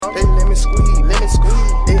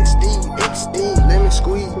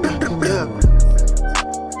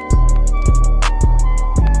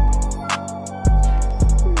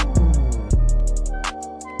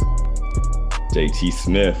JT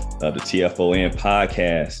Smith of the TFON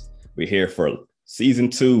podcast. We're here for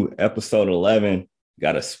season 2, episode 11.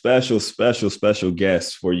 Got a special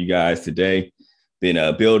guest for you guys today.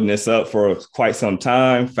 Been building this up for quite some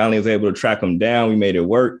time. Finally was able to track him down. We made it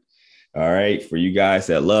work. All right. For you guys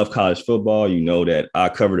that love college football, you know that I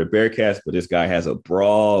cover the Bearcats, but this guy has a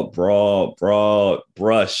broad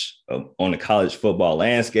brush on the college football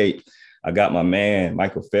landscape. I got my man,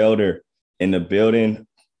 Michael Felder, in the building.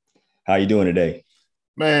 How you doing today?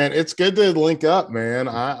 Man, it's good to link up, man.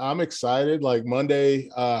 I'm excited. Like Monday,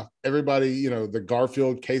 everybody, the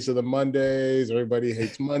Garfield case of the Mondays. Everybody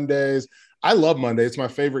hates Mondays. I love Monday. It's my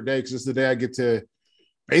favorite day because it's the day I get to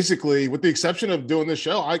basically, with the exception of doing this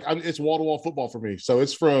show, it's wall-to-wall football for me. So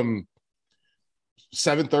it's from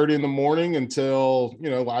 7:30 in the morning until,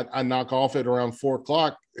 I knock off at around 4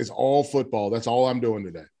 o'clock. It's all football. That's all I'm doing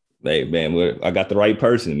today. Hey, man, I got the right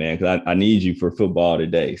person, man, because I need you for football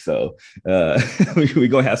today. So we're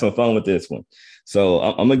going to have some fun with this one. So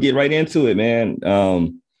I'm going to get right into it, man.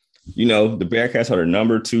 The Bearcats are the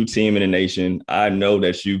number 2 team in the nation. I know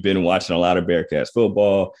that you've been watching a lot of Bearcats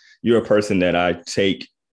football. You're a person that I take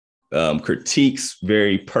critiques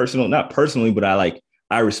very personal, not personally, but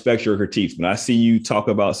I respect your critiques. When I see you talk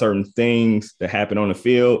about certain things that happen on the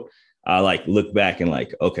field, I look back and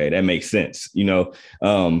okay, that makes sense.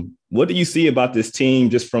 What do you see about this team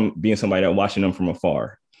just from being somebody that watching them from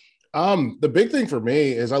afar? The big thing for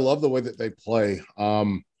me is I love the way that they play.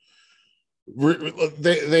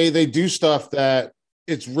 They do stuff that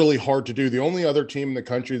it's really hard to do. The only other team in the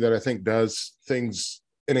country that I think does things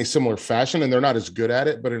in a similar fashion, and they're not as good at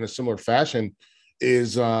it, but in a similar fashion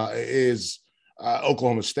is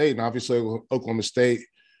Oklahoma State. And obviously Oklahoma State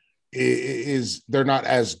they're not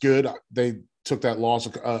as good. They took that loss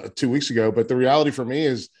 2 weeks ago, but the reality for me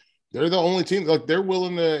is they're the only team they're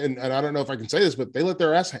willing to, and I don't know if I can say this, but they let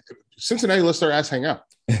their ass, Cincinnati lets their ass hang out.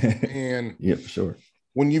 And yeah, for sure.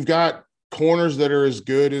 When you've got corners that are as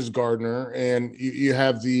good as Gardner, and you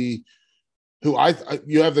have the guy who I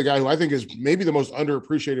think is maybe the most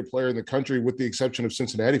underappreciated player in the country, with the exception of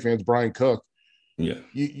Cincinnati fans, Brian Cook. Yeah.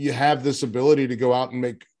 You have this ability to go out and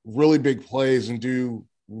make really big plays and do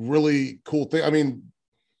really cool thing. I mean,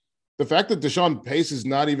 the fact that Deshaun Pace is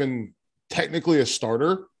not even technically a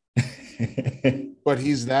starter, but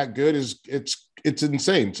he's that good it's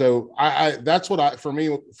insane. So that's what for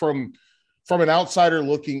me, from an outsider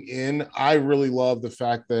looking in, I really love the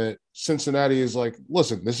fact that Cincinnati is like,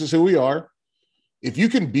 listen, this is who we are. If you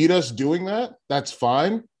can beat us doing that, that's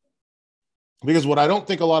fine. Because what I don't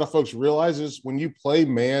think a lot of folks realize is when you play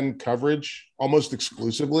man coverage almost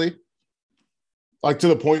exclusively, to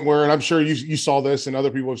the point where, and I'm sure you saw this and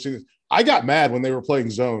other people have seen this, I got mad when they were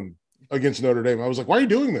playing zone against Notre Dame. I was like, why are you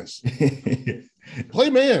doing this?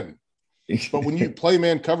 Play man. But when you play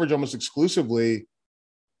man coverage almost exclusively,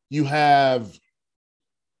 you have,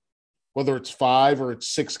 whether it's 5 or it's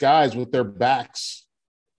 6 guys with their backs,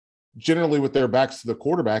 generally with their backs to the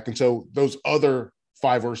quarterback. And so those other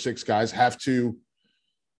 5 or 6 guys have to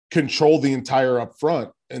control the entire up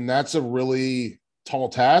front. And that's a really tall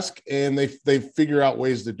task, and they figure out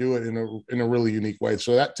ways to do it in a really unique way.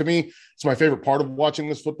 So that, to me, it's my favorite part of watching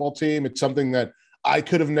this football team. It's something that I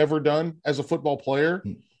could have never done as a football player.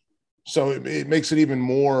 So it makes it even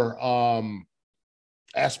more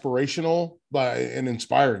aspirational and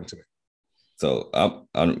inspiring to me. So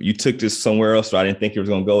you took this somewhere else, so I didn't think it was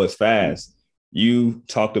going to go as fast. You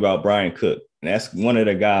talked about Brian Cook, and that's one of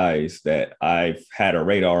the guys that I've had a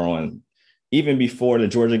radar on. Even before the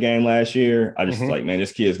Georgia game last year, I just man,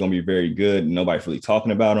 this kid is going to be very good. Nobody's really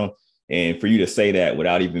talking about him. And for you to say that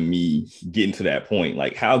without even me getting to that point,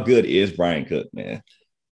 how good is Brian Cook, man?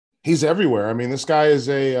 He's everywhere. I mean, this guy is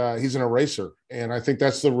he's an eraser. And I think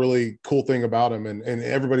that's the really cool thing about him. And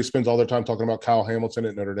everybody spends all their time talking about Kyle Hamilton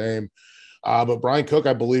at Notre Dame. But Brian Cook,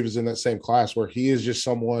 I believe, is in that same class where he is just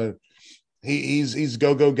someone, he's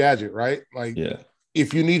go gadget, right? Yeah.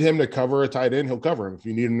 If you need him to cover a tight end, he'll cover him. If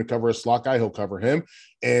you need him to cover a slot guy, he'll cover him.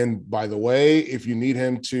 And by the way, if you need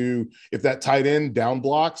him if that tight end down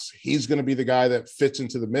blocks, he's going to be the guy that fits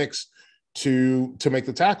into the mix to make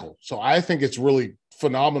the tackle. So I think it's really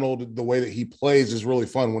phenomenal. The way that he plays is really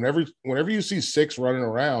fun. Whenever you see 6 running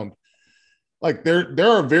around, there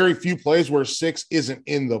are very few plays where 6 isn't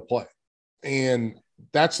in the play. And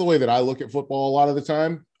that's the way that I look at football a lot of the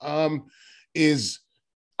time, is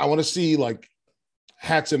I want to see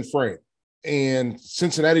hats in frame. And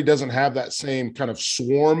Cincinnati doesn't have that same kind of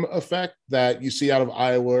swarm effect that you see out of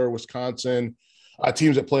Iowa or Wisconsin,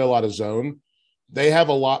 teams that play a lot of zone. They have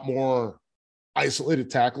a lot more isolated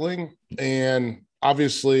tackling. And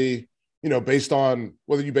obviously, based on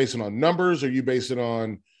whether you base it on numbers or you base it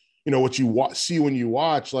on what you see when you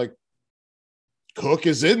watch, like Cook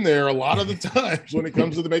is in there a lot of the times when it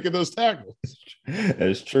comes to making those tackles.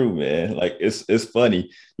 That's true, man. Like it's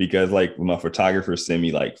funny because like when my photographers send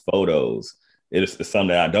me like photos, it's something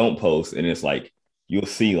that I don't post, and it's like you'll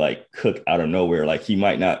see like Cook out of nowhere. Like he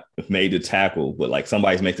might not have made the tackle, but like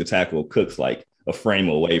somebody's makes the tackle, Cook's like a frame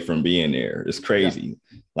away from being there. It's crazy.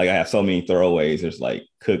 Yeah. Like I have so many throwaways. There's like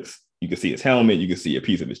Cook's, you can see his helmet, you can see a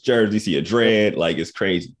piece of his jersey, see a dread, like it's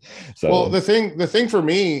crazy. So well, the thing for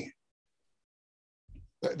me,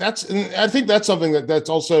 I think that's something that's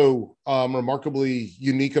also remarkably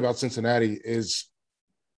unique about Cincinnati is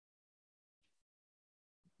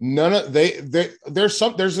none of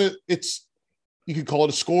it's, you could call it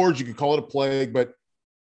a scourge, you could call it a plague, but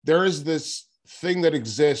there is this thing that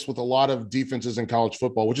exists with a lot of defenses in college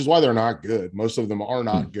football, which is why they're not good. Most of them are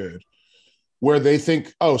not good, where they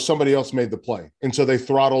think, oh, somebody else made the play. And so they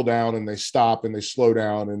throttle down and they stop and they slow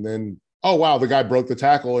down. And then, oh, wow, the guy broke the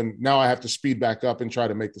tackle. And now I have to speed back up and try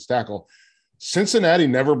to make this tackle. Cincinnati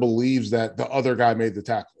never believes that the other guy made the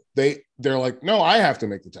tackle. They're like, no, I have to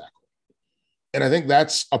make the tackle. And I think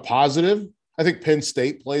that's a positive. I think Penn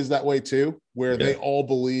State plays that way too, where they all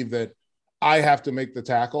believe that I have to make the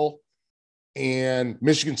tackle. And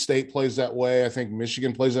Michigan State plays that way. I think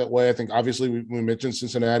Michigan plays that way. I think obviously we mentioned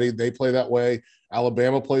Cincinnati, they play that way.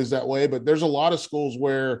 Alabama plays that way. But there's a lot of schools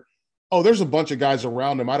where, oh, there's a bunch of guys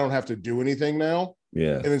around them, I don't have to do anything now.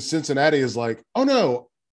 Yeah. And then Cincinnati is like, oh no,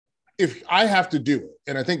 if I have to do it.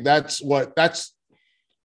 And I think that's sort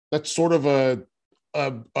of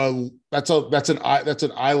that's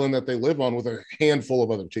an island that they live on with a handful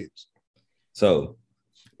of other teams. So,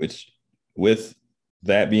 with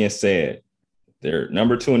that being said, they're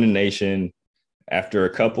number 2 in the nation after a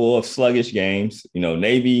couple of sluggish games.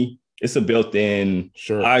 Navy, it's a built-in.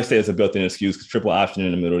 Sure. I say it's a built-in excuse because triple option in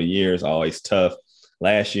the middle of the year is always tough.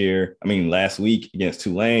 Last week against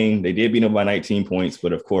Tulane, they did beat them by 19 points,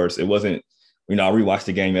 but of course it wasn't. I rewatched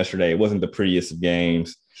the game yesterday. It wasn't the prettiest of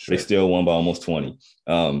games. Sure. They still won by almost 20.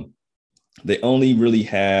 They only really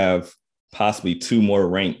have possibly 2 more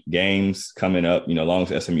ranked games coming up. As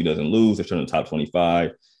long as SMU doesn't lose, they're still in the top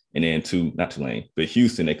 25. And then not Tulane, but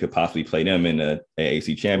Houston, they could possibly play them in the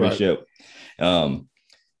AAC championship. Right.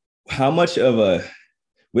 How much of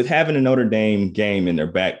with having a Notre Dame game in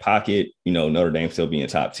their back pocket, Notre Dame still being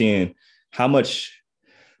top 10, how much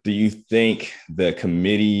do you think the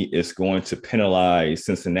committee is going to penalize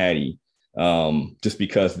Cincinnati just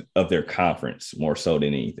because of their conference more so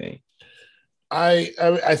than anything?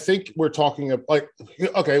 I think we're talking of like,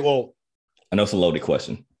 okay, well, I know it's a loaded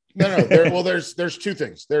question. No. There's 2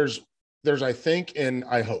 things. There's I think and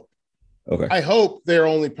I hope. Okay. I hope they're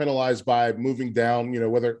only penalized by moving down,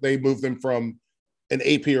 whether they move them from an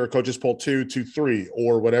AP or a coaches poll 2 to 3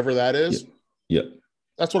 or whatever that is. Yeah.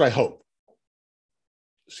 That's what I hope.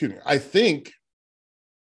 Excuse me. I think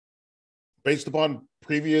based upon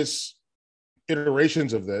previous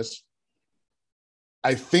iterations of this,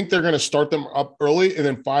 I think they're going to start them up early and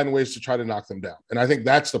then find ways to try to knock them down. And I think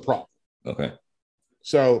that's the problem. Okay.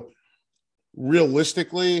 So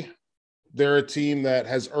realistically, they're a team that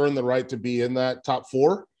has earned the right to be in that top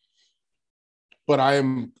 4, but I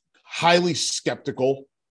am highly skeptical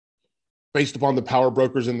based upon the power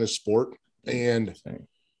brokers in this sport. And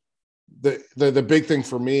the big thing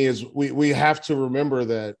for me is we have to remember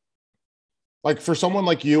that, like, for someone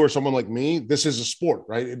like you or someone like me, this is a sport,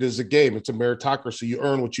 right? It is a game. It's a meritocracy. You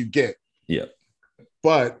earn what you get. Yeah.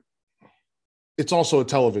 But it's also a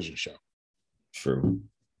television show. True.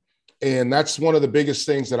 And that's one of the biggest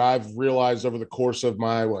things that I've realized over the course of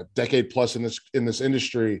my decade plus in this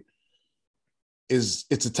industry is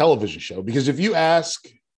it's a television show. Because if you ask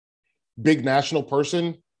big national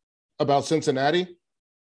person about Cincinnati,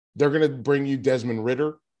 they're going to bring you Desmond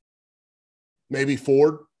Ridder, maybe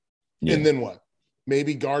Ford, and then what?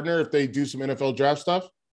 Maybe Gardner if they do some NFL draft stuff.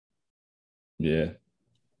 Yeah.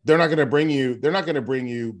 They're not going to bring you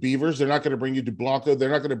Beavers. They're not going to bring you DeBlanco. They're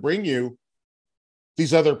not going to bring you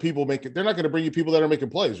these other people they're not going to bring you people that are making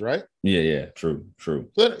plays, right? Yeah. True.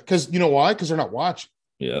 Because you know why? Because they're not watching.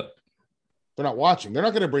 Yeah. They're not watching. They're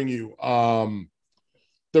not going to bring you Alec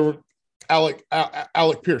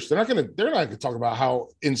Pierce. They're not going to talk about how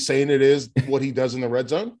insane it is what he does in the red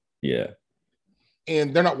zone. Yeah.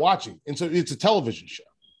 And they're not watching. And so it's a television show.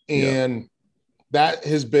 And that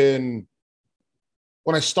has been,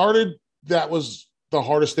 when I started, that was the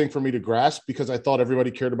hardest thing for me to grasp because I thought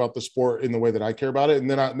everybody cared about the sport in the way that I care about it. And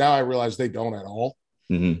then now I realize they don't at all.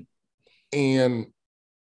 Mm-hmm. And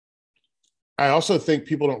I also think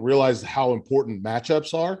people don't realize how important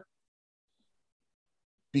matchups are,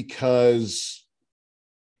 because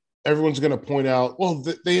everyone's going to point out, well,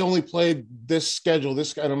 they only played this schedule,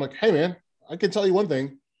 this guy. And I'm like, hey, man, I can tell you one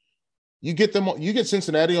thing. You get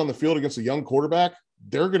Cincinnati on the field against a young quarterback,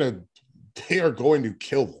 they are going to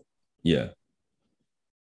kill them. Yeah.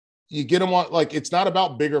 You get them on, like, it's not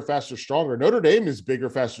about bigger, faster, stronger. Notre Dame is bigger,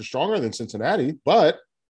 faster, stronger than Cincinnati, but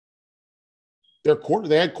they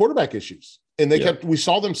had quarterback issues. And we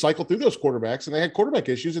saw them cycle through those quarterbacks, and they had quarterback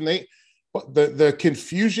issues, and the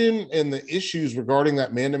confusion and the issues regarding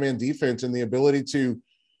that man-to-man defense and the ability to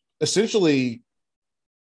essentially,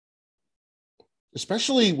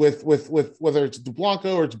 especially with whether it's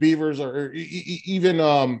Blanco or it's Beavers or even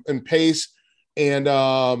and Pace and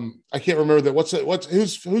I can't remember that.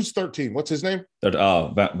 Who's 13? What's his name? Van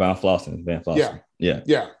Flossen.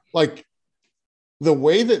 Yeah. Like the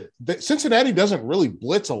way that Cincinnati doesn't really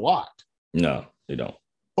blitz a lot. No, they don't.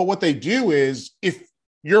 But what they do is, if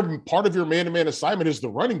your part of your man-to-man assignment is the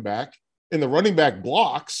running back and the running back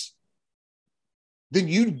blocks, then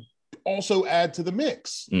you also add to the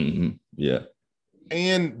mix. Mm-hmm. Yeah.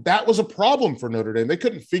 And that was a problem for Notre Dame. They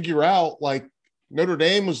couldn't figure out, like,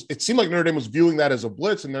 it seemed like Notre Dame was viewing that as a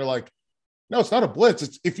blitz. And they're like, no, it's not a blitz.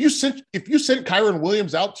 It's if you sent Kyron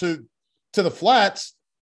Williams out to the flats,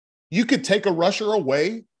 you could take a rusher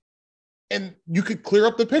away and you could clear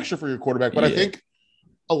up the picture for your quarterback. But I think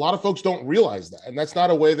a lot of folks don't realize that. And that's not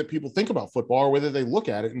a way that people think about football or whether they look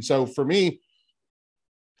at it. And so for me,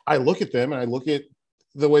 I look at them and I look at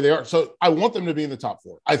the way they are. So I want them to be in the top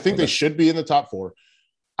 4. I think they should be in the top 4.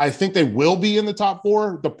 I think they will be in the top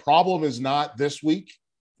 4. The problem is not this week.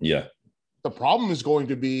 Yeah. The problem is going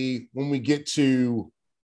to be when we get to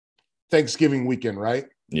Thanksgiving weekend, right?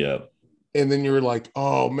 Yeah. And then you're like,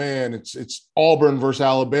 oh man, it's Auburn versus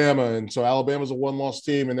Alabama. And so Alabama's a 1-loss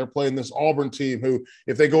team and they're playing this Auburn team who,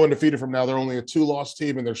 if they go undefeated from now, they're only a 2-loss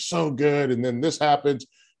team and they're so good. And then this happens.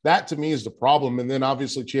 That to me is the problem. And then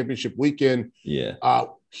obviously championship weekend. Yeah.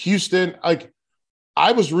 Houston, like,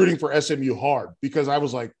 I was rooting for SMU hard because I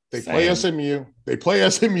was like, they play SMU.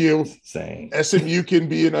 Same. SMU can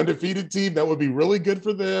be an undefeated team. That would be really good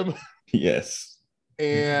for them. Yes.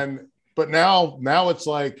 But now it's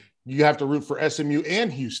like you have to root for SMU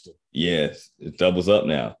and Houston. Yes. It doubles up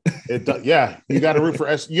now. Yeah. You got to root for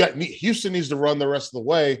Houston needs to run the rest of the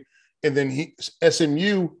way. And then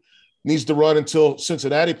SMU needs to run until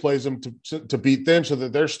Cincinnati plays them to beat them so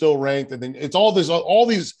that they're still ranked. And then it's all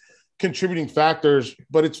these contributing factors,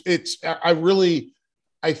 but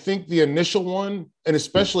I think the initial one, and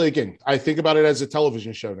especially again, I think about it as a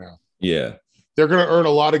television show now. Yeah. They're going to earn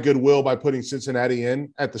a lot of goodwill by putting Cincinnati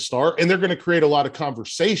in at the start, and they're going to create a lot of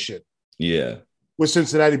conversation. Yeah. With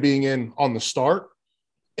Cincinnati being in on the start.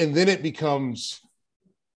 And then it becomes,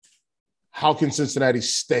 how can Cincinnati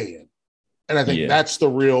stay in? And I think that's the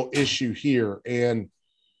real issue here. And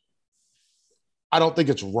I don't think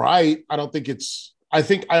it's right. I don't think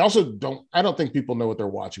people know what they're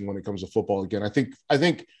watching when it comes to football. Again, I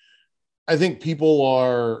think people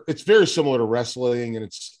are, it's very similar to wrestling, and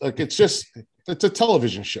it's a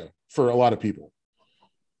television show for a lot of people.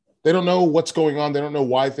 They don't know what's going on. They don't know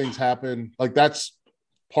why things happen. Like, that's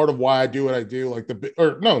part of why I do what I do.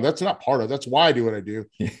 That's not part of, that's why I do what I do.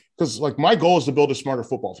 Because like my goal is to build a smarter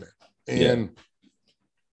football fan. And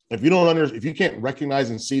if you can't recognize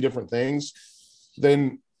and see different things,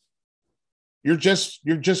 then you're just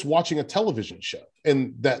watching a television show,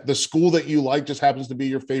 and that the school that you like just happens to be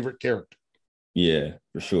your favorite character. Yeah,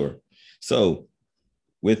 for sure. So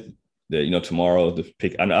with tomorrow, the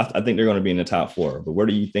pick, I think they're going to be in the top 4, but where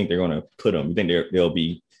do you think they're going to put them? You think they'll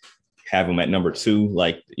have them at number 2,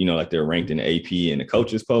 like they're ranked in the AP and the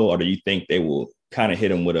coaches poll, or do you think they will kind of hit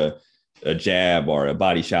them with a jab or a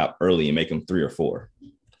body shot early and make them 3 or 4?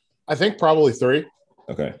 I think probably 3.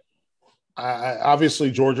 Okay.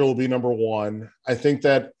 Obviously, Georgia will be number 1. I think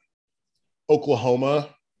that Oklahoma,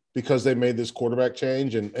 because they made this quarterback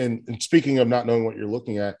change, and speaking of not knowing what you're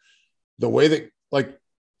looking at, the way that, like,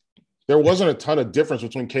 there wasn't a ton of difference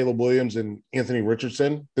between Caleb Williams and Anthony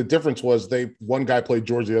Richardson. The difference was one guy played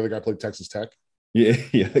Georgia, the other guy played Texas Tech. Yeah.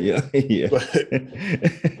 But,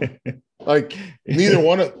 like, neither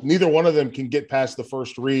one of them can get past the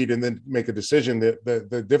first read and then make a decision.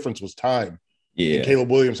 The difference was time. Yeah. And Caleb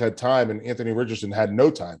Williams had time and Anthony Richardson had no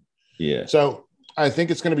time. Yeah. So I think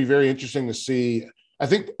it's going to be very interesting to see. I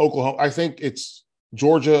think it's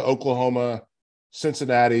Georgia, Oklahoma,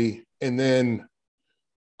 Cincinnati, and then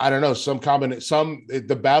I don't know,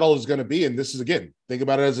 the battle is going to be, and this is, again, think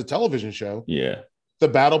about it as a television show. Yeah. The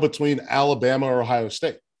battle between Alabama or Ohio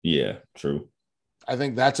State. Yeah, true. I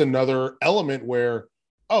think that's another element where,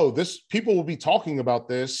 people will be talking about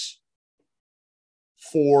this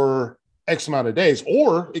for X amount of days.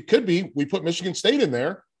 Or it could be we put Michigan State in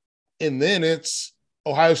there And then it's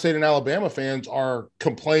Ohio State and Alabama fans are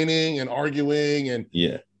complaining and arguing, and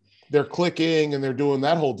they're clicking and they're doing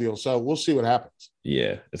that whole deal. So we'll see what happens.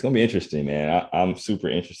 Yeah, it's going to be interesting, man. I'm super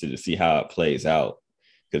interested to see how it plays out,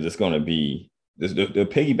 because it's going to be the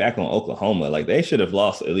piggyback on Oklahoma. Like, they should have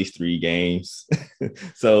lost at least 3 games.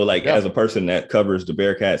 So, like, as a person that covers the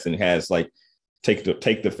Bearcats and has, like, take the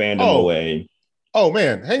fandom away. Oh,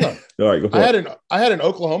 man, hang on. All right, go for it. I had an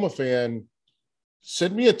Oklahoma fan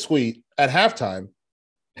send me a tweet at halftime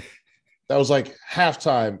that was like,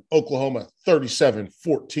 halftime, Oklahoma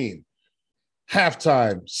 37-14.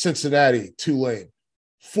 Halftime, Cincinnati, Tulane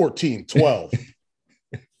 14-12.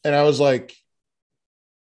 And I was like,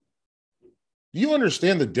 do you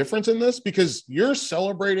understand the difference in this? Because you're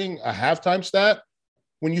celebrating a halftime stat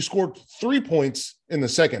when you scored 3 points in the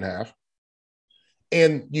second half,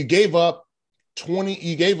 and you gave up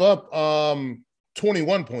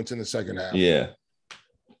 21 points in the second half. Yeah.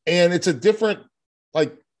 And it's a different,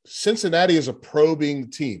 like, Cincinnati is a probing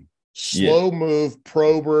team. Slow move,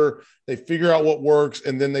 prober. They figure out what works,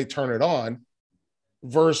 and then they turn it on.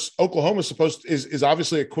 Versus Oklahoma is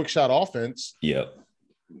obviously a quick shot offense. Yep.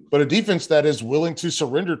 But a defense that is willing to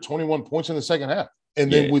surrender 21 points in the second half.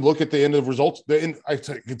 And then we look at the end of results. I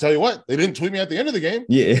can tell you what, they didn't tweet me at the end of the game.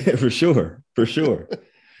 Yeah, for sure.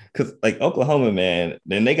 Because, like, Oklahoma, man,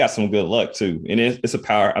 then they got some good luck too. And it's a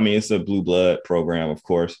power. I mean, it's a blue blood program, of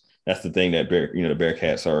course. That's the thing that the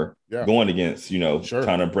Bearcats are going against,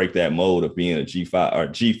 trying to break that mold of being a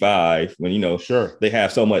G5 when, they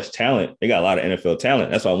have so much talent. They got a lot of NFL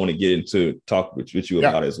talent. That's why I want to get into talk with you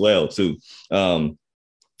about as well too.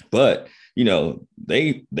 But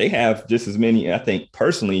they have just as many, I think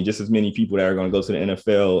personally, just as many people that are going to go to the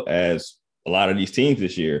NFL as a lot of these teams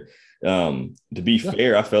this year. To be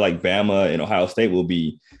fair, I feel like Bama and Ohio State will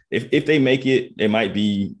be, if they make it, they might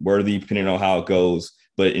be worthy depending on how it goes.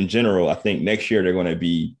 But in general, I think next year they're going to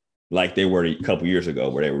be like they were a couple years ago,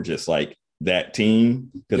 where they were just like that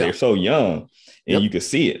team because they're so young, and you could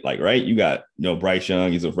see it. Like, right, you got Bryce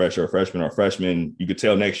Young, he's a freshman. You could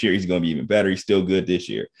tell next year he's going to be even better. He's still good this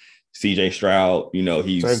year. CJ Stroud,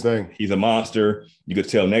 he's a monster. You could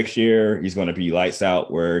tell next year he's going to be lights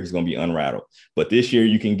out, where he's going to be unrattled. But this year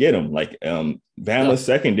you can get him. Like, Bama's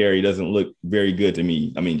secondary doesn't look very good to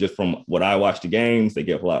me. I mean, just from what I watched the games, they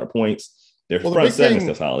give a lot of points. Their front seven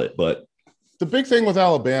is solid, but the big thing with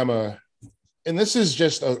Alabama, and this is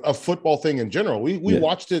just a football thing in general. We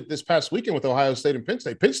watched it this past weekend with Ohio State and Penn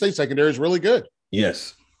State. Penn State secondary is really good.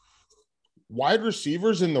 Yes. Wide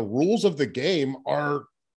receivers and the rules of the game are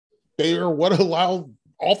what allow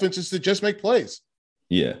offenses to just make plays.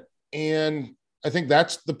 Yeah. And I think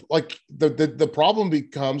that's the problem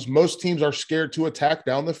becomes most teams are scared to attack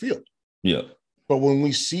down the field. Yeah. But when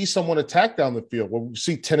we see someone attack down the field, when we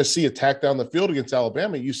see Tennessee attack down the field against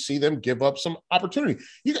Alabama, you see them give up some opportunity.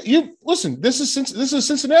 You listen, this is a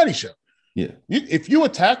Cincinnati show. Yeah. If you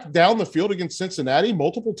attack down the field against Cincinnati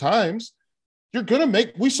multiple times, you're going to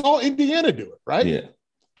make – we saw Indiana do it, right? Yeah.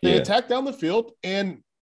 They attacked down the field, and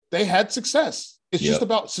they had success. It's just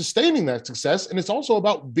about sustaining that success, and it's also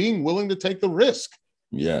about being willing to take the risk.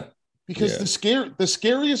 Yeah. Because the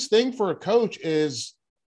scariest thing for a coach is –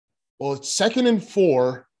 well, it's 2nd and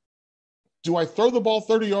 4. Do I throw the ball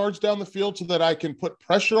 30 yards down the field so that I can put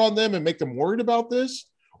pressure on them and make them worried about this?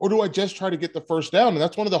 Or do I just try to get the first down? And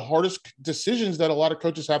that's one of the hardest decisions that a lot of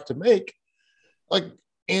coaches have to make.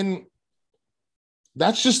 And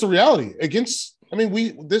that's just the reality.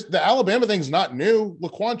 The Alabama thing's not new.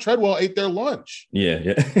 Laquan Treadwell ate their lunch.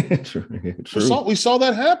 Yeah. True. We saw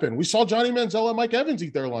that happen. We saw Johnny Manziel and Mike Evans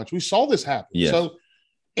eat their lunch. We saw this happen. Yeah. So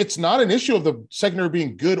it's not an issue of the secondary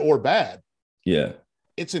being good or bad. Yeah.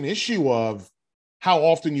 It's an issue of how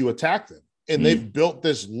often you attack them. And they've built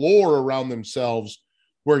this lore around themselves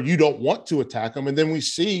where you don't want to attack them. And then we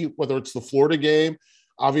see, whether it's the Florida game,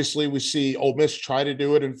 obviously we see Ole Miss try to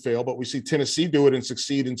do it and fail, but we see Tennessee do it and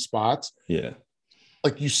succeed in spots. Yeah.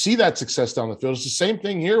 Like, you see that success down the field. It's the same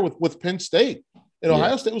thing here with Penn State. And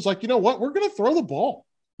Ohio State was like, you know what? We're going to throw the ball.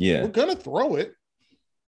 Yeah. We're going to throw it.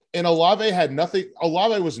 And Olave had nothing.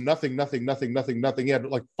 Olave was nothing. He had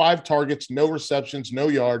like 5 targets, no receptions, no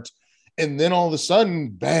yards. And then all of a sudden,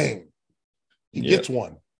 bang, he gets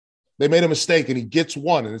one. They made a mistake and he gets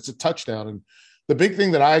one, and it's a touchdown. And the big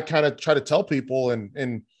thing that I kind of try to tell people,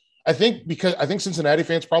 and I think Cincinnati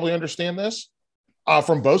fans probably understand this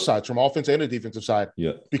from both sides, from offense and the defensive side,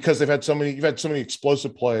 because you've had so many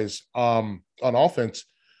explosive plays on offense.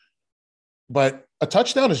 But a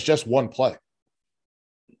touchdown is just one play.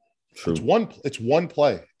 True. It's one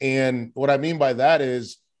play. And what I mean by that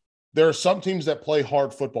is there are some teams that play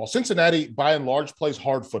hard football. Cincinnati, by and large, plays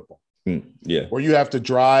hard football. Yeah. where you have to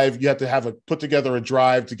drive, you have to put together a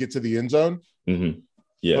drive to get to the end zone. Mm-hmm.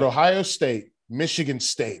 Yeah. But Ohio State, Michigan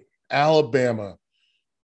State, Alabama,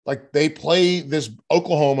 like they play this,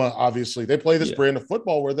 Oklahoma, obviously, they play this brand of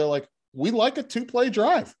football where they're like, we like a 2-play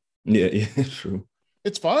drive. Yeah, true.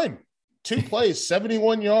 It's fine. 2 plays,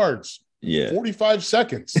 71 yards, 45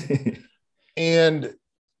 seconds. And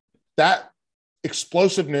that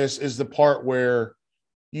explosiveness is the part where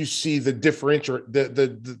you see the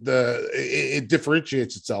it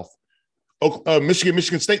differentiates itself.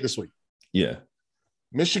 Michigan State this week. Yeah.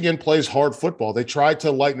 Michigan plays hard football. They tried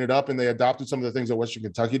to lighten it up, and they adopted some of the things that Western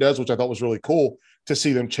Kentucky does, which I thought was really cool to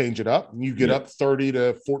see them change it up. You get up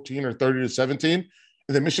 30-14 or 30-17, and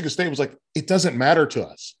then Michigan State was like, it doesn't matter to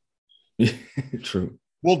us. True.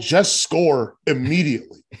 We'll just score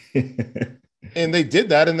immediately. And they did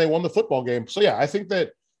that, and they won the football game. So, yeah, I think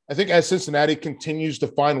as Cincinnati continues to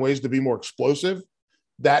find ways to be more explosive,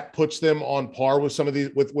 that puts them on par with some of these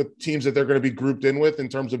with teams that they're going to be grouped in with in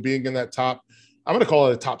terms of being in that top. I'm going to call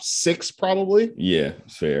it a top 6 probably. Yeah,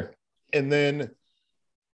 fair. And then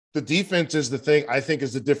the defense is the thing I think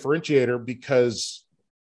is the differentiator, because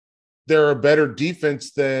they're a better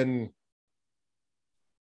defense than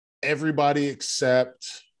everybody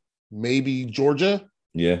except maybe Georgia.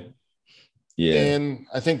 Yeah. Yeah. And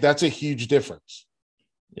I think that's a huge difference.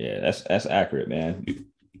 Yeah, that's accurate, man.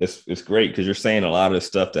 It's great because you're saying a lot of the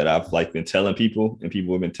stuff that I've been telling people, and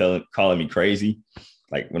people have been calling me crazy.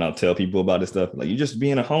 Like when I'll tell people about this stuff, like, you're just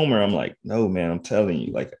being a homer. I'm like, no, man, I'm telling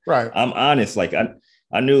you, right. I'm honest. Like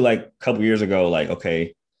I knew a couple years ago,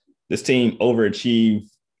 okay, this team overachieved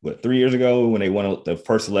 3 years ago when they won the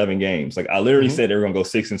first 11 games. Like I literally said they were going to go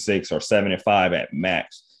 6-6 or 7-5 at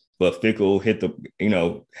max. But Fickell hit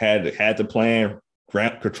had the plan,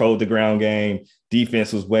 controlled the ground game.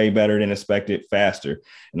 Defense was way better than expected, faster.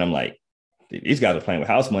 And I'm like, these guys are playing with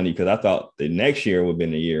house money, because I thought the next year would have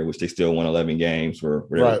been the year which they still won 11 games where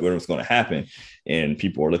whatever was going to happen. And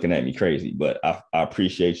people were looking at me crazy. But I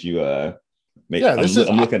appreciate you. I'm looking at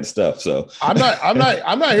the stuff. So I'm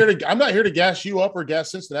not here to gas you up or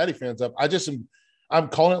gas Cincinnati fans up. I'm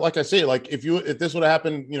calling it like I say. Like if this would have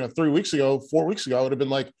happened, 4 weeks ago, I would have been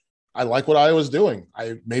like, I like what Iowa's doing.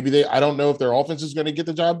 I don't know if their offense is going to get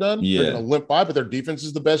the job done. Yeah. They're going to limp by, but their defense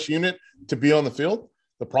is the best unit to be on the field.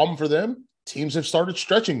 The problem for them, teams have started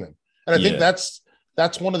stretching them. And I think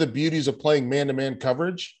that's one of the beauties of playing man-to-man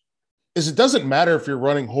coverage, is it doesn't matter if you're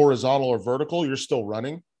running horizontal or vertical, you're still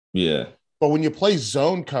running. Yeah. But when you play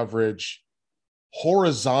zone coverage,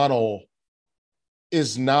 horizontal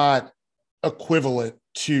is not equivalent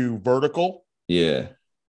to vertical. Yeah.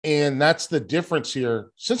 And that's the difference here.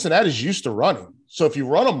 Cincinnati's used to running. So if you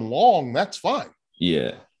run them long, that's fine.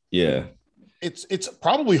 Yeah. Yeah. It's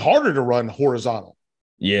probably harder to run horizontal.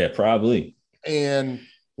 Yeah, probably. And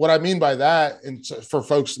what I mean by that, and for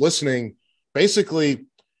folks listening, basically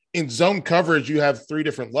in zone coverage, you have 3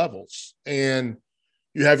 different levels. And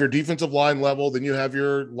you have your defensive line level, then you have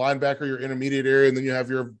your linebacker, your intermediate area, and then you have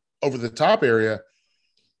your over-the-top area.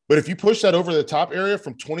 But if you push that over the top area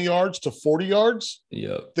from 20 yards to 40 yards,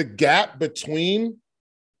 the gap between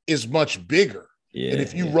is much bigger. Yeah, and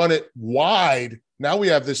if you run it wide, now we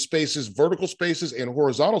have this spaces, vertical spaces and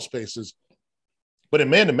horizontal spaces. But in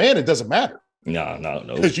man-to-man, it doesn't matter. No.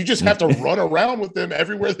 Because you just have to run around with them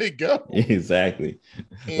everywhere they go. Exactly.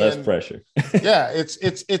 Less pressure. Yeah,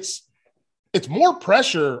 it's more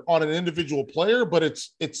pressure on an individual player, but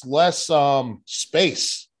it's less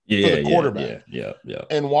space. For the quarterback. Yeah.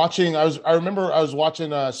 And watching, I remember I was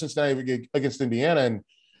watching Cincinnati against Indiana, and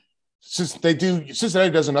Cincinnati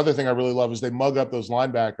does another thing I really love is they mug up those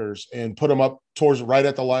linebackers and put them up towards right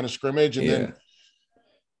at the line of scrimmage, and then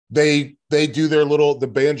they do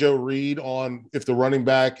the banjo read on if the running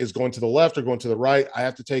back is going to the left or going to the right. I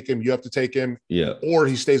have to take him, you have to take him, or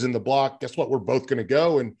he stays in the block. Guess what? We're both going to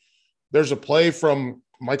go. And there's a play from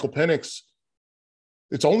Michael Penix.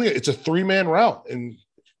 It's a 3-man route, and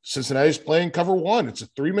Cincinnati's playing cover 1. It's a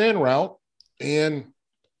 3-man route, and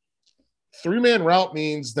 3-man route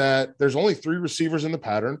means that there's only 3 receivers in the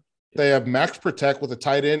pattern. They have max protect with a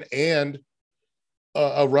tight end and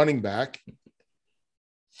a running back.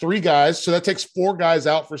 3 guys. So that takes 4 guys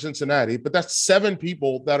out for Cincinnati, but that's 7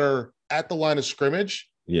 people that are at the line of scrimmage.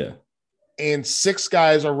 Yeah. And 6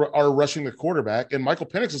 guys are rushing the quarterback. And Michael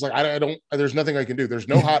Penix is like, there's nothing I can do. There's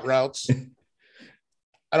no hot routes.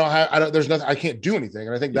 There's nothing, I can't do anything.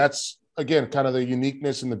 And I think that's, again, kind of the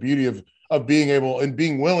uniqueness and the beauty of being able and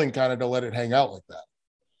being willing kind of to let it hang out like that.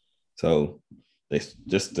 So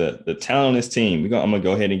the talent on this team, I'm going to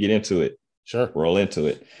go ahead and get into it. Sure. Roll into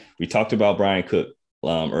it. We talked about Brian Cook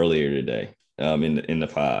earlier today in the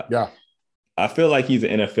pod. Yeah. I feel like he's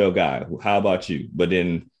an NFL guy. How about you? But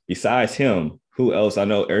then besides him, who else? I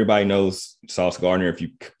know everybody knows Sauce Gardner. If you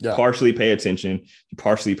partially pay attention,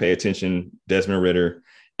 Desmond Ridder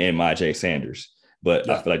and Myjai Sanders. But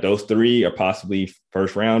I feel like those three are possibly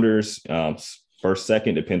first rounders, first,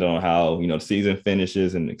 second, depending on how the season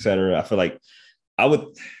finishes and et cetera. I feel like I would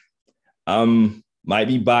might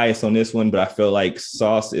be biased on this one, but I feel like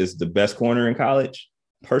Sauce is the best corner in college,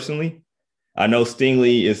 personally. I know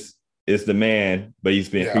Stingley is the man, but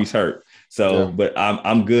he's hurt. So, but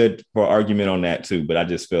I'm good for argument on that too. But I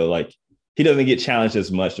just feel like he doesn't get challenged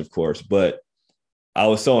as much, of course. But I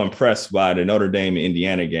was so impressed by the Notre Dame and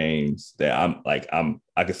Indiana games that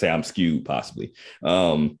I could say I'm skewed possibly.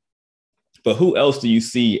 But who else do you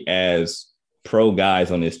see as pro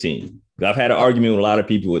guys on this team? I've had an argument with a lot of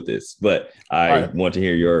people with this, but I want to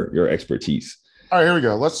hear your expertise. All right, here we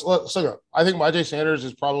go. Let's go. I think Myjai Sanders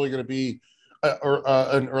is probably going to be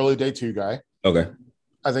an early day 2 guy. Okay.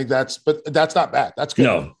 I think that's not bad. That's good.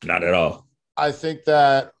 No, not at all. I think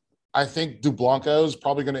Dublanko is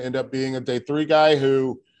probably going to end up being a day 3 guy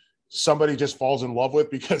who somebody just falls in love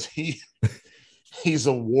with because he's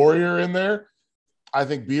a warrior in there. I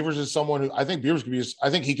think Beavers is someone who I think Beavers can be. I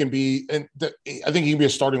think he can be a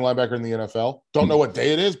starting linebacker in the NFL. Don't know what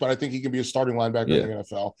day it is, but I think he can be a starting linebacker in the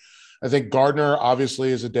NFL. I think Gardner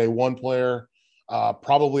obviously is a day 1 player,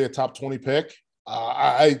 probably a top 20 pick.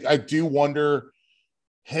 I do wonder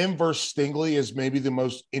him versus Stingley is maybe the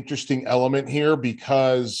most interesting element here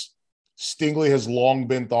because Stingley has long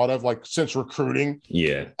been thought of since recruiting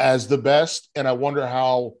as the best. And I wonder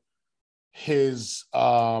how his,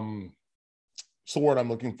 what's the word I'm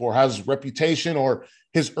looking for? His reputation or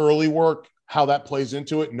his early work, how that plays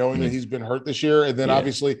into it, knowing that he's been hurt this year. And then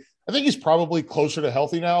obviously I think he's probably closer to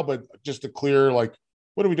healthy now, but just to clear, what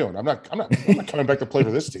are we doing? I'm not coming back to play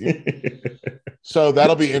for this team. So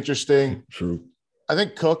that'll be interesting. True. I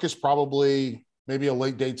think Cook is probably maybe a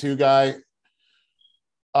late day 2 guy.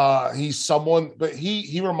 He's someone, but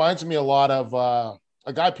he reminds me a lot of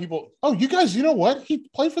a guy you guys, you know what? He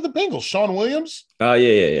played for the Bengals, Sean Williams.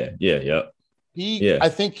 Yeah. I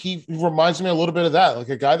think he reminds me a little bit of that, like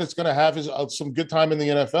a guy that's going to have some good time in the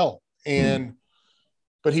NFL. And,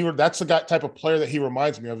 but that's the guy type of player that he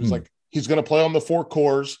reminds me of. He's he's going to play on the 4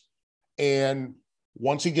 cores. And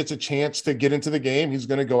once he gets a chance to get into the game, he's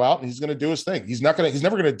going to go out and he's going to do his thing. He's never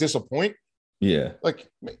going to disappoint. Yeah. Look,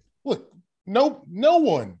 no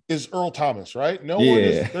one is Earl Thomas, right? No one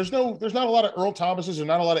is, there's not a lot of Earl Thomases. There's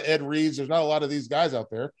not a lot of Ed Reeds. There's not a lot of these guys out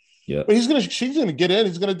there. Yeah. But she's going to get in.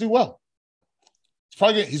 He's going to do well.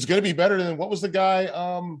 He's going to be better than what was the guy?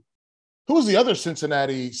 Who was the other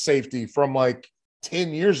Cincinnati safety from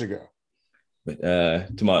 10 years ago? To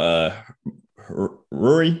my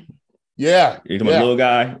Rory. Yeah. You're talking about little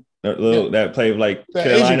guy, that played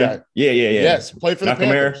Carolina. Yeah. Yes, played for the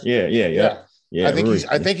Panthers. Yeah. I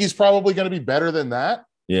think he's probably going to be better than that.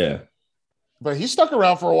 Yeah. But he stuck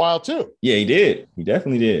around for a while too. Yeah, he did. He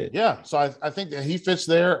definitely did. Yeah. So I think that he fits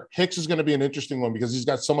there. Hicks is going to be an interesting one because he's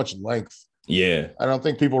got so much length. Yeah. I don't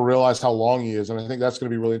think people realize how long he is. And I think that's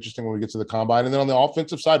going to be really interesting when we get to the combine. And then on the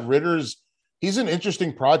offensive side, he's an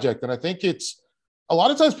interesting project. And I think a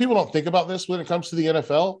lot of times people don't think about this when it comes to the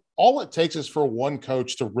NFL. All it takes is for one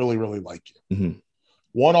coach to really, really like you. Mm-hmm.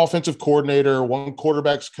 One offensive coordinator, one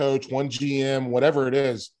quarterback's coach, one GM, whatever it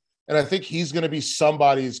is. And I think he's going to be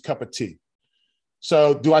somebody's cup of tea.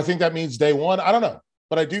 So do I think that means day 1? I don't know.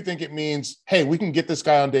 But I do think it means, hey, we can get this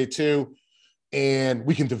guy on day 2 and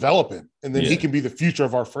we can develop him. And then he can be the future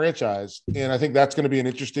of our franchise. And I think that's going to be an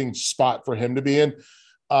interesting spot for him to be in.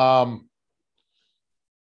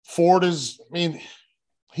 Ford he's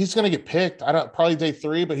going to get picked. Probably day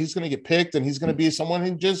 3, but he's going to get picked and he's going to be someone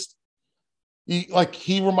who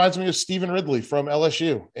he reminds me of Stephen Ridley from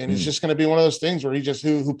LSU. And it's just going to be one of those things where he just,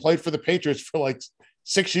 who played for the Patriots for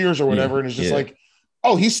 6 years or whatever. And it's just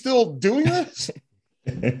oh, he's still doing this.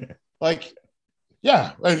 To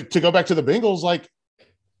go back to the Bengals,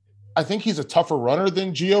 I think he's a tougher runner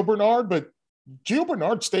than Gio Bernard, but Gio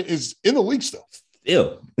Bernard is in the league still.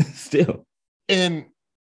 Still. And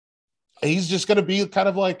he's just going to be kind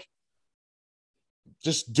of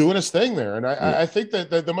just doing his thing there. And I think that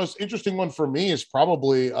the most interesting one for me is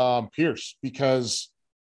probably Pierce, because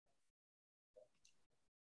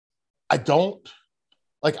I don't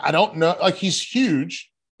know. He's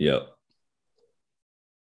huge. Yep.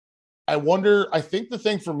 I think the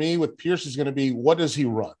thing for me with Pierce is going to be, what does he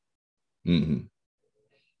run? Mm-hmm.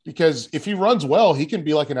 Because if he runs well, he can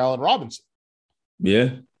be like an Allen Robinson. Yeah.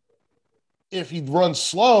 If he runs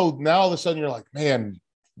slow, now all of a sudden you're like, man,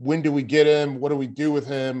 when do we get him? What do we do with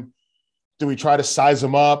him? Do we try to size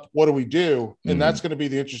them up? What do we do? And that's going to be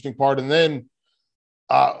the interesting part. And then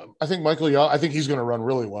I think Michael Young, I think he's going to run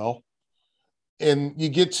really well. And you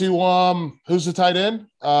get to who's the tight end?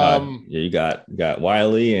 You got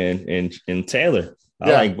Wiley and Taylor. I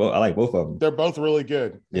like both of them. They're both really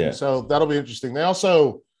good. Yeah. And so that'll be interesting.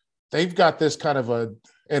 They've got this kind of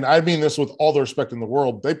and I mean this with all the respect in the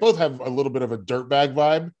world, they both have a little bit of a dirtbag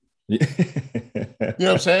vibe. You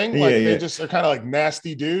know what I'm saying? Like they just are kind of like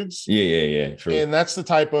nasty dudes. Yeah. True. And that's the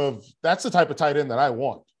type of tight end that I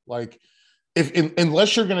want. Like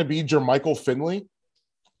unless you're going to be Jermichael Finley,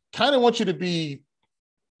 kind of want you to be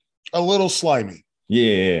a little slimy.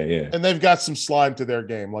 Yeah. And they've got some slime to their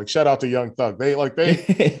game. Like shout out to Young Thug. They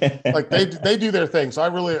do their thing. So I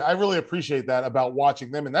really appreciate that about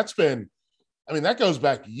watching them. And that goes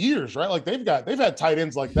back years, right? Like they've had tight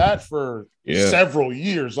ends like that for several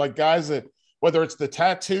years, like guys that, whether it's the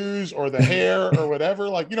tattoos or the hair or whatever,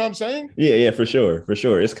 like, you know what I'm saying? Yeah, for sure.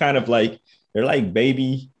 It's kind of like, they're like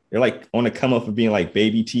on the come up of being like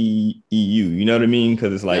baby TEU, you know what I mean?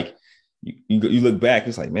 Because it's like, you look back,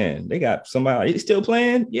 it's like, man, they got somebody, he's still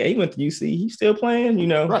playing. Yeah, he went to UC, he's still playing, you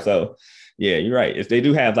know? Right. So yeah, you're right. They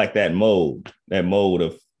do have like that mold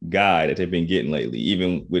of guy that they've been getting lately,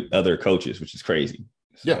 even with other coaches, which is crazy.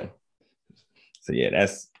 So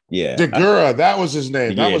yeah, Degura, that was his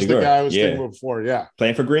name. That was Degura, the guy I was thinking of before. Yeah.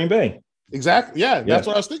 Playing for Green Bay. Exactly. Yeah. That's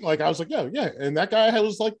what I was thinking. Like, I was like, yeah. And that guy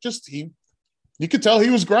was like, you could tell he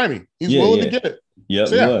was grimy. He's willing to get it. Yeah.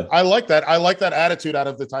 So I like that. I like that attitude out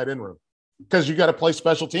of the tight end room, because you got to play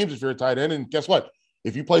special teams if you're a tight end. And guess what?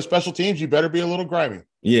 If you play special teams, you better be a little grimy.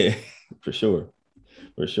 Yeah, for sure.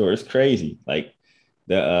 It's crazy. Like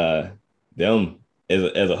them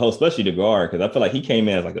as a whole, especially the guard, because I feel like he came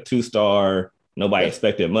in as like a 2-star. Nobody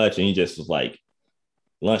expected much, and he just was like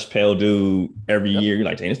lunch pail dude every year. You're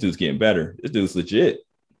like, dang, this dude's getting better. This dude's legit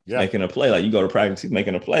making a play. Like you go to practice, he's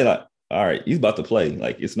making a play. Like, all right, he's about to play.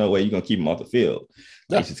 Like, it's no way you're gonna keep him off the field.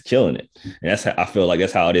 He's just killing it. And that's how I feel like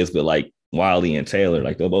that's how it is with like Wiley and Taylor.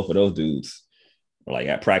 Like both of those dudes are like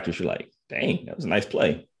at practice, you're like, dang, that was a nice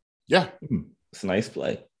play. Yeah, it's a nice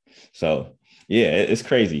play. So yeah, it's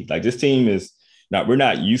crazy. Like this team is we're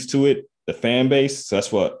not used to it, the fan base. So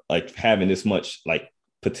that's what, like, having this much like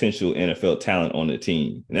potential NFL talent on the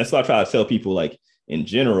team. And that's what I try to tell people, like in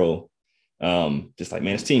general, just like,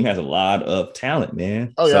 man, this team has a lot of talent,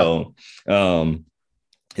 man. Oh, yeah. So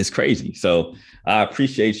it's crazy. So I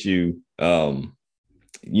appreciate you, come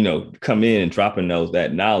in and dropping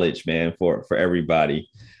that knowledge, man, for everybody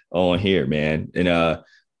on here, man. And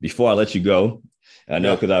before I let you go, I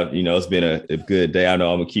know, because it's been a good day. I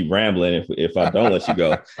know I'm gonna keep rambling if I don't let you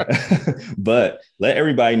go, but let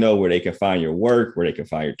everybody know where they can find your work, where they can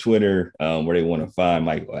find your Twitter, where they want to find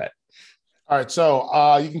Michael at. All right.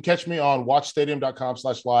 So you can catch me on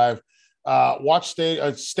watchstadium.com/live.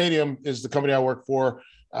 Stadium is the company I work for.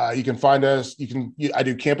 You can find us. I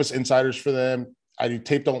do Campus Insiders for them. I do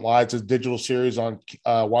Tape Don't Lie. It's a digital series on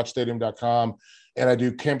watchstadium.com. And I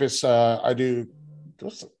do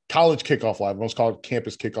College Kickoff Live. Most call it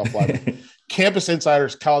Campus Kickoff Live. Campus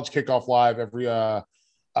Insiders College Kickoff Live every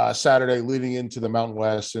Saturday leading into the Mountain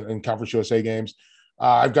West and Conference USA games.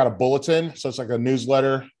 I've got a bulletin, so it's like a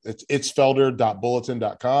newsletter. It's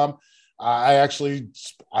itsfelder.bulletin.com. I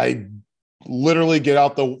literally get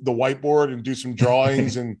out the whiteboard and do some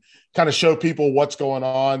drawings and kind of show people what's going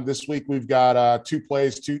on. This week we've got two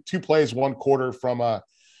plays, one quarter from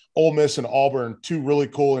Ole Miss and Auburn, two really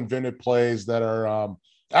cool invented plays that are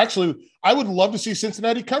actually, I would love to see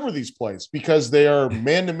Cincinnati cover these plays because they are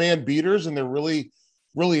man-to-man beaters and they're really,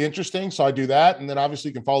 really interesting. So I do that. And then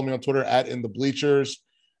obviously you can follow me on Twitter @InTheBleachers,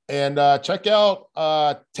 and check out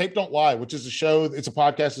Tape Don't Lie, which is a show. It's a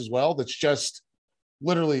podcast as well. That's just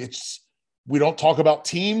literally, we don't talk about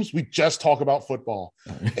teams. We just talk about football.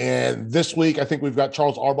 And this week, I think we've got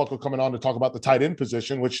Charles Arbuckle coming on to talk about the tight end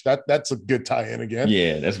position, which that's a good tie-in again.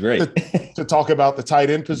 Yeah, that's great. to talk about the tight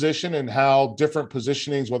end position and how different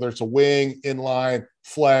positionings, whether it's a wing, inline,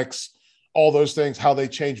 flex, all those things, how they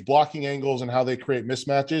change blocking angles and how they create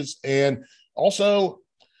mismatches. And also,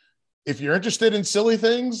 if you're interested in silly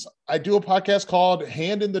things, I do a podcast called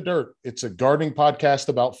Hand in the Dirt. It's a gardening podcast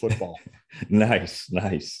about football. Nice.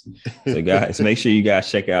 So guys, make sure you guys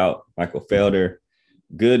check out Michael Felder.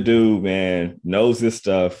 Good dude, man. Knows this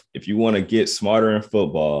stuff. If you want to get smarter in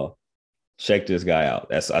football, check this guy out.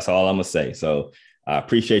 That's all I'm gonna say. So I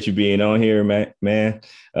appreciate you being on here, man.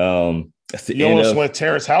 You almost went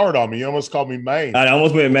Terrence Howard on me. You almost called me Maine. I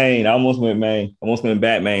almost went Maine. I almost went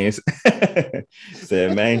Batman.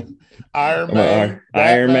 Said Maine. Iron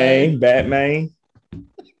Man. Batman.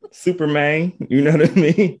 Superman. You know what I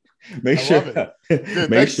mean? I love it. Dude,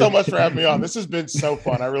 thanks so much for having me on. This has been so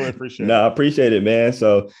fun. I really appreciate it. No, I appreciate it, man.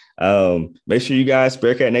 So make sure you guys,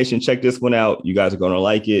 Bearcat Nation, check this one out. You guys are going to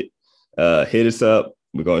like it. Hit us up.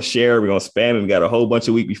 We're going to share. We're going to spam it. We got a whole bunch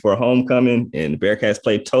of week before homecoming, and the Bearcats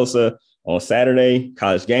play Tulsa on Saturday.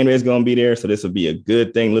 College game day is going to be there. So this will be a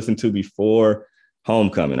good thing to listen to before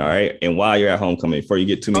homecoming. All right. And while you're at homecoming, before you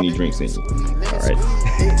get too many drinks in you. All right.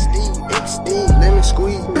 XD, lemon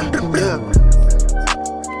squeeze.